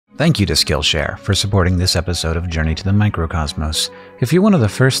Thank you to Skillshare for supporting this episode of Journey to the Microcosmos. If you're one of the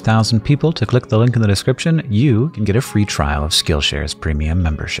first 1,000 people to click the link in the description, you can get a free trial of Skillshare's premium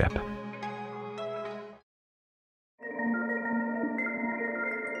membership.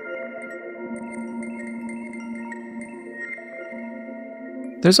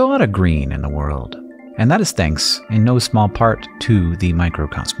 There's a lot of green in the world, and that is thanks, in no small part, to the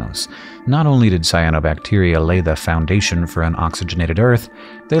microcosmos. Not only did cyanobacteria lay the foundation for an oxygenated Earth,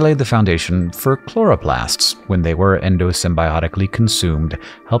 they laid the foundation for chloroplasts when they were endosymbiotically consumed,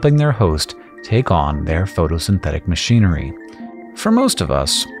 helping their host take on their photosynthetic machinery. For most of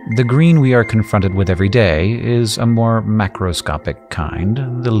us, the green we are confronted with every day is a more macroscopic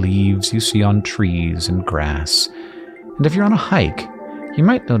kind, the leaves you see on trees and grass. And if you're on a hike, you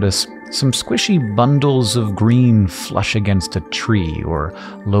might notice some squishy bundles of green flush against a tree or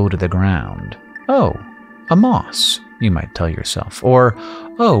low to the ground. Oh, a moss, you might tell yourself. Or,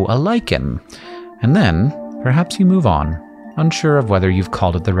 oh, a lichen. And then, perhaps you move on, unsure of whether you've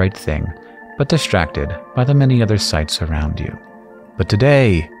called it the right thing, but distracted by the many other sights around you. But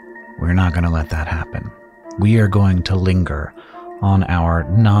today, we're not going to let that happen. We are going to linger on our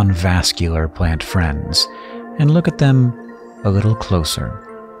non-vascular plant friends and look at them a little closer,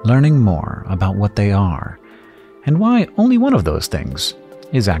 learning more about what they are and why only one of those things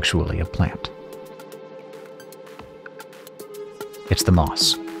is actually a plant. It's the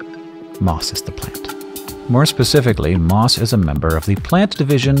moss. Moss is the plant. More specifically, moss is a member of the plant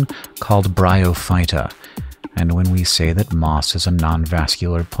division called Bryophyta. And when we say that moss is a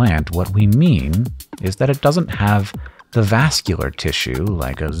non-vascular plant, what we mean is that it doesn't have the vascular tissue,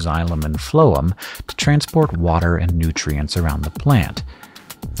 like a xylem and phloem, to transport water and nutrients around the plant.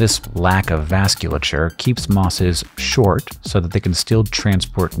 This lack of vasculature keeps mosses short so that they can still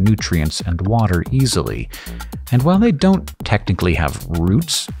transport nutrients and water easily. And while they don't technically have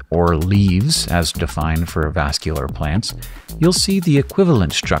roots or leaves as defined for vascular plants, you'll see the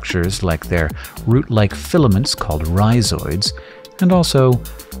equivalent structures like their root-like filaments called rhizoids, and also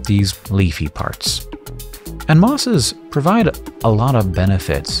these leafy parts. And mosses provide a lot of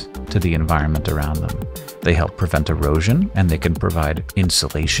benefits to the environment around them. They help prevent erosion, and they can provide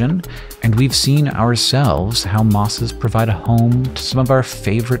insulation. And we've seen ourselves how mosses provide a home to some of our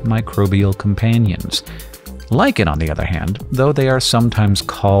favorite microbial companions. Lichen, on the other hand, though they are sometimes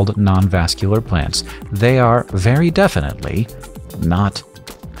called non-vascular plants, they are very definitely not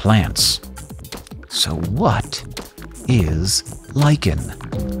plants. So what is lichen?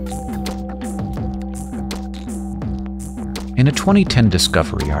 In a 2010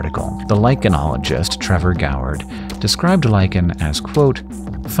 Discovery article, the lichenologist Trevor Goward described lichen as, quote,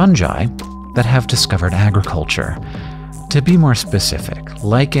 fungi that have discovered agriculture. To be more specific,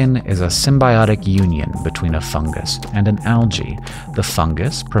 lichen is a symbiotic union between a fungus and an algae. The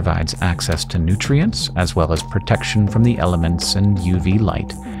fungus provides access to nutrients as well as protection from the elements and UV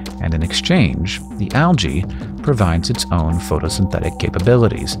light, and in exchange, the algae provides its own photosynthetic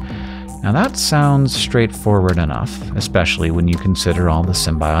capabilities. Now that sounds straightforward enough, especially when you consider all the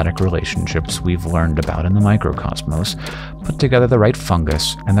symbiotic relationships we've learned about in the microcosmos. Put together the right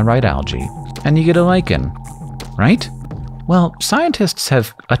fungus and the right algae, and you get a lichen, right? Well, scientists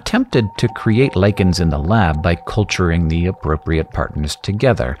have attempted to create lichens in the lab by culturing the appropriate partners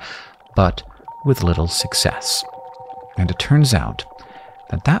together, but with little success. And it turns out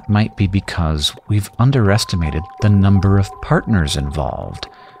that that might be because we've underestimated the number of partners involved.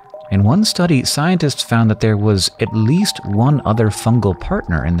 In one study, scientists found that there was at least one other fungal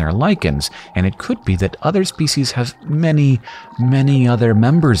partner in their lichens, and it could be that other species have many, many other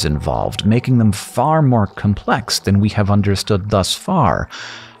members involved, making them far more complex than we have understood thus far.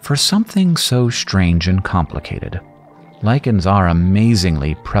 For something so strange and complicated, lichens are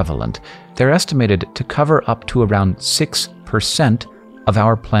amazingly prevalent. They're estimated to cover up to around 6% of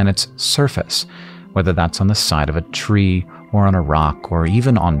our planet's surface, whether that's on the side of a tree or on a rock, or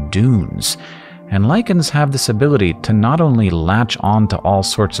even on dunes. And lichens have this ability to not only latch on to all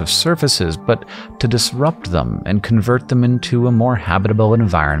sorts of surfaces, but to disrupt them and convert them into a more habitable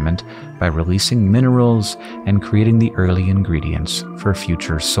environment by releasing minerals and creating the early ingredients for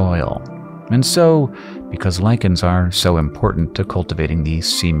future soil. And so, because lichens are so important to cultivating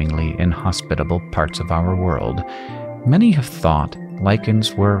these seemingly inhospitable parts of our world, many have thought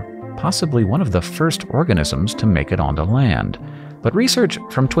lichens were possibly one of the first organisms to make it onto land. But research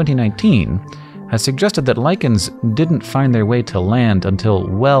from 2019 has suggested that lichens didn't find their way to land until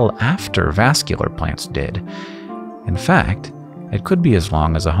well after vascular plants did. In fact, it could be as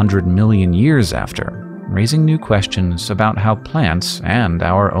long as 100 million years after, raising new questions about how plants and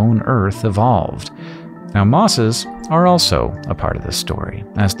our own Earth evolved. Now, mosses are also a part of this story,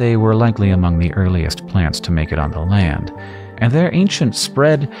 as they were likely among the earliest plants to make it on the land, and their ancient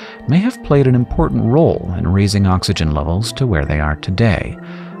spread may have played an important role in raising oxygen levels to where they are today,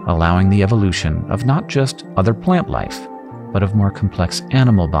 allowing the evolution of not just other plant life, but of more complex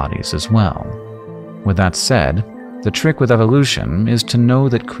animal bodies as well. With that said, the trick with evolution is to know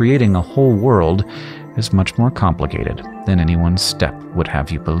that creating a whole world is much more complicated than any one step would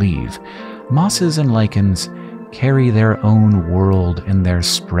have you believe. Mosses and lichens carry their own world in their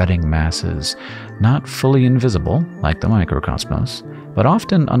spreading masses, not fully invisible like the microcosmos, but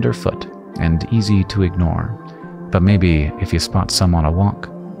often underfoot and easy to ignore. But maybe if you spot some on a walk,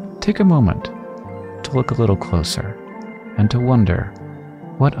 take a moment to look a little closer and to wonder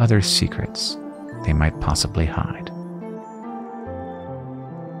what other secrets they might possibly hide.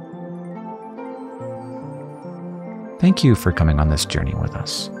 Thank you for coming on this journey with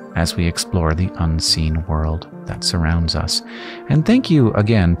us as we explore the unseen world that surrounds us. And thank you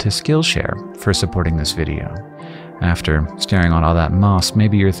again to Skillshare for supporting this video. After staring at all that moss,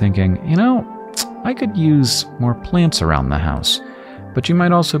 maybe you're thinking, I could use more plants around the house. But you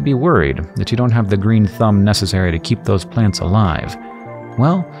might also be worried that you don't have the green thumb necessary to keep those plants alive.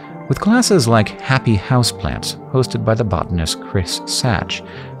 Well, with classes like Happy Houseplants, hosted by the botanist Chris Satch,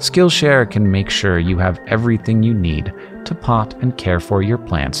 Skillshare can make sure you have everything you need to pot and care for your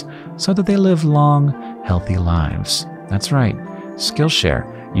plants so that they live long, healthy lives. That's right, Skillshare.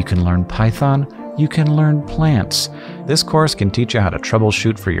 You can learn Python, you can learn plants. This course can teach you how to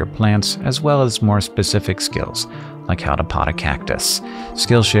troubleshoot for your plants as well as more specific skills, like how to pot a cactus.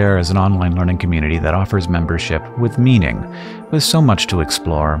 Skillshare is an online learning community that offers membership with meaning, with so much to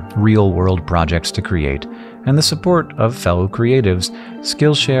explore, real-world projects to create, and the support of fellow creatives.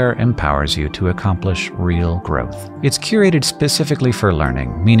 Skillshare empowers you to accomplish real growth. It's curated specifically for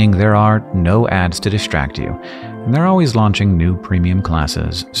learning, meaning there are no ads to distract you, and they're always launching new premium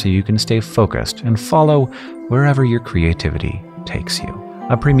classes so you can stay focused and follow wherever your creativity takes you.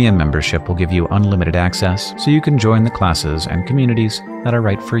 A premium membership will give you unlimited access so you can join the classes and communities that are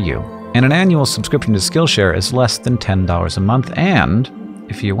right for you. And an annual subscription to Skillshare is less than $10 a month, and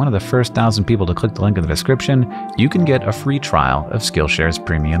if you're one of the first 1,000 people to click the link in the description, you can get a free trial of Skillshare's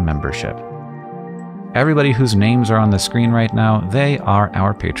premium membership. Everybody whose names are on the screen right now, they are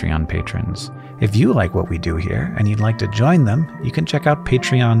our Patreon patrons. If you like what we do here and you'd like to join them, you can check out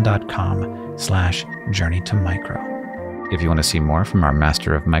patreon.com/journeytomicro. If you want to see more from our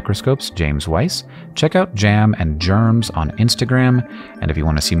master of microscopes, James Weiss, check out Jam and Germs on Instagram. And if you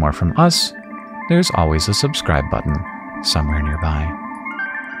want to see more from us, there's always a subscribe button somewhere nearby.